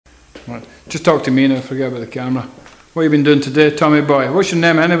Right. Just talk to me now, forget about the camera. What have you been doing today, Tommy boy? What's your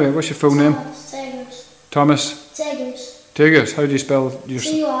name anyway? What's your full name? Turgoose. Thomas? Turgoose. Turgoose. How do you spell your...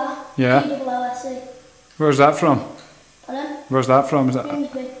 C-U-R. Yeah. P-O-O-S-E. Where's that from? Pardon? Where's that from? Is that...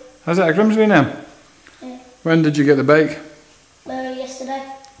 Grimsby. Is it a Grimsby name? Yeah. When did you get the bike?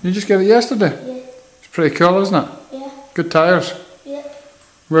 Yesterday. You just get it yesterday? Yeah. It's pretty cool, isn't it? Yeah. Good tyres. Yeah.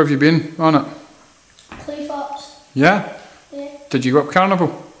 Where have you been on it? Clevefops. Yeah? Yeah. Did you go up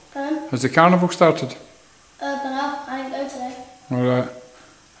Carnival? Pardon? Has the Carnival started? But no, I didn't go today. Alright.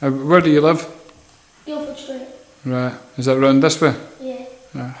 Where do you live? Guildford Street. Right. Is that round this way?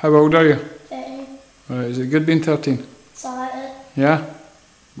 Yeah. How old are you? 13. Right. Is it good being 13? It's alright there. Yeah?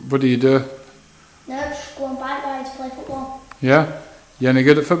 What do you do? No, just go on bike rides, play football. Yeah? You any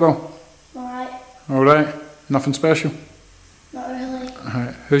good at football? Alright. Alright. Nothing special? Not really.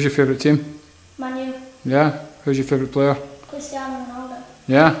 Alright. Who's your favourite team? Manu. Yeah? Who's your favourite player? Cristiano Ronaldo.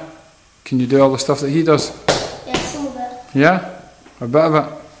 Yeah? Can you do all the stuff that he does? Yeah, some of it. Yeah? A bit of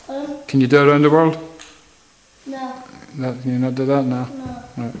it? Pardon? Can you do it around the world? No. Can you not do that? No. No.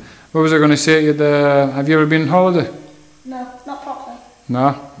 Right. What was I going to say to you? Have you ever been on holiday? No, not properly.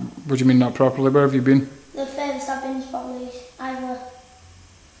 No? What do you mean not properly? Where have you been? The furthest I've been is probably either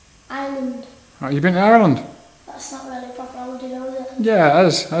Ireland. Oh, you've been to Ireland? That's not really a proper holiday though, is it? Yeah, it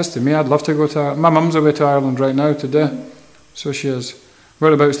is. It is to me. I'd love to go to Ireland. My mum's away to Ireland right now today. So she is.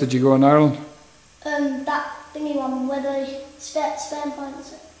 Whereabouts did you go in Ireland? That thingy one where the sperm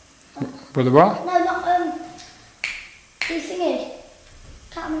points. With the what? No, not the thingy.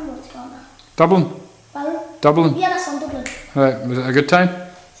 Can't remember what it's called now. Dublin? Pardon? Dublin? Yeah, that's on Dublin. Right. Was it a good time?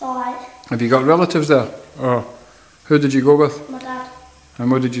 It's alright. Have you got relatives there? Or who did you go with? My dad. And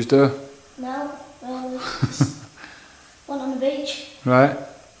what did you do? No, really. Just went on the beach. Right.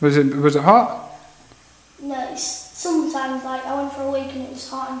 Was it hot? No, it's sometimes like I went for a week and it was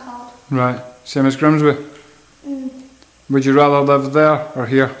hot and cold. Right. Same as Grimsby? Would you rather live there or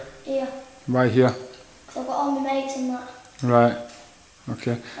here? Here. Why here? Because I've got all my mates and that. Right.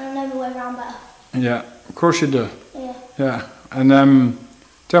 Okay. And I know my way around better. Yeah. Of course you do. Yeah. Yeah. And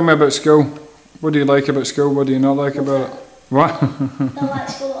tell me about school. What do you like about school? What do you not like about it? What? Don't like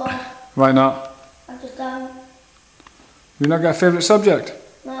school at all. Why not? I just don't. You not got a favourite subject?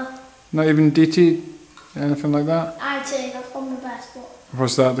 No. Not even DT? Anything like that? IT, that's probably the best, but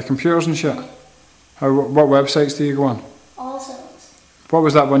What's that? The computers and shit? What websites do you go on? all sorts. What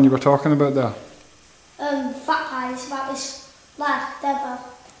was that one you were talking about there? Fat pies about this lad, Devo.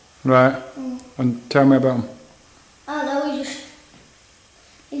 Right. And tell me about him. I don't know,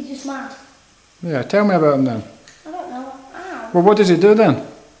 he's just mad. Yeah, tell me about him then. I don't know. Ow. Well, what does he do then?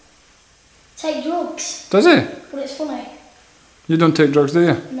 Take drugs. Does he? But it's funny. You don't take drugs, do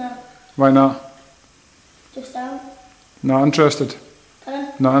you? No. Why not? Just don't. Not interested?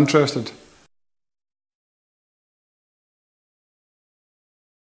 Pardon? Not interested?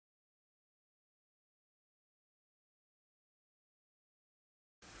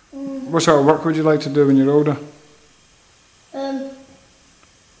 What sort of work would you like to do when you're older? I'd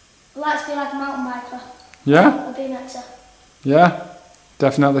like to be like a mountain biker. Yeah? Or BMXer. Yeah?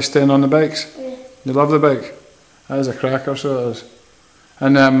 Definitely staying on the bikes? Yeah. You love the bike? That is a cracker, so it is.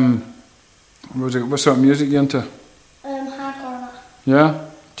 And what sort of music are you into? Hardcore and that. Yeah?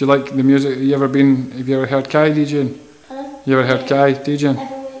 Do you like the music? Have you ever heard Kai DJing? Pardon? You ever heard Kai DJing?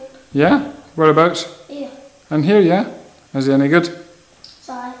 Every week. Yeah? Whereabouts? Here. And here, yeah? Is he any good?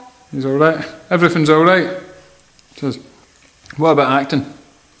 Sorry. He's alright? Everything's alright? Says, what about acting?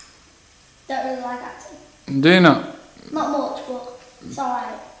 Don't really like acting. Do you not? Not much, but it's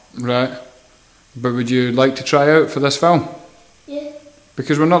alright. Right. But would you like to try out for this film? Yeah.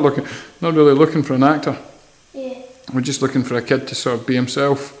 Because we're not really looking for an actor. Yeah. We're just looking for a kid to sort of be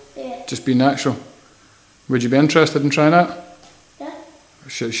himself. Yeah. Just be natural. Would you be interested in trying out? Yeah.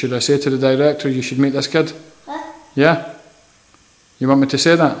 Should I say to the director you should meet this kid? Huh? Yeah? You want me to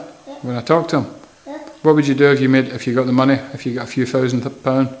say that? Yeah. When I talk to him? Yeah. What would you do if you got the money, if you got a few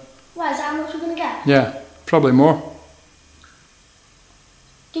 £1,000? Why, is that how much we're going to get? Yeah, probably more.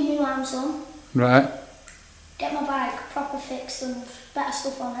 Give me my son. Right. Get my bike proper fixed and better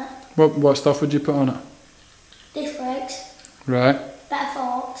stuff on it. What stuff would you put on it? Disc brakes. Right. Better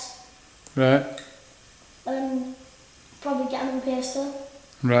forks. Right. And probably get another PS2.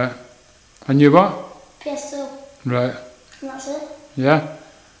 Right. And you what? PS2. Right. And that's it. Yeah.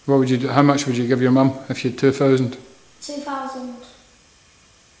 What would you do? How much would you give your mum if you had 2,000? 2,000.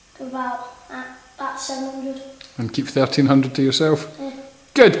 About 700. And keep 1,300 to yourself? Yeah.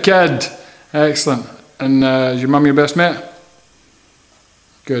 Good kid! Excellent. And is your mum your best mate?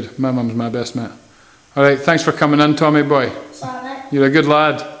 Good. My mum's my best mate. Alright, thanks for coming in, Tommy boy. Sorry, mate. You're a good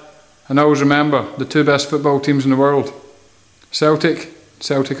lad. And always remember the two best football teams in the world. Celtic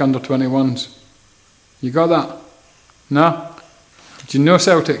under 21s. You got that? No? Do you know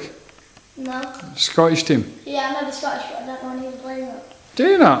Celtic? No. Scottish team? Yeah, I know the Scottish, but I don't know any of the playing it. Do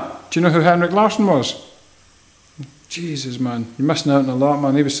you not? Do you know who Henrik Larsson was? Jesus, man. You're missing out on a lot,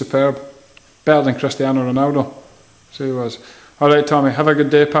 man. He was superb. Better than Cristiano Ronaldo. So he was. Alright, Tommy. Have a good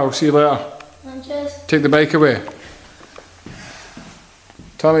day, pal. See you later. And cheers. Take the bike away.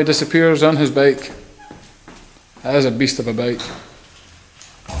 Tommy disappears on his bike. That is a beast of a bike. Is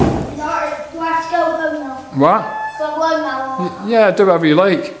that alright? Do I have to go home now? What? Go home now? Yeah, do whatever you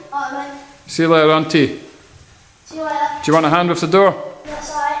like. Alright, mate. See you later, Auntie. See you later. Do you want a hand with the door?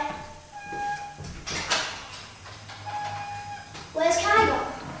 That's alright. Where's Kai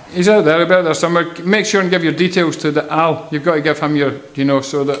gone? He's out there somewhere. Make sure and give your details to the Al. You've got to give him your,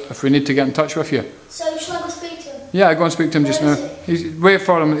 so that if we need to get in touch with you. So shall I go speak to him? Yeah, go and speak to him just now. Wait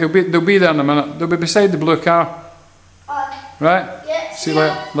for him. They'll be there in a minute. They'll be beside the blue car. Alright. Right? Yeah. See you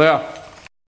later.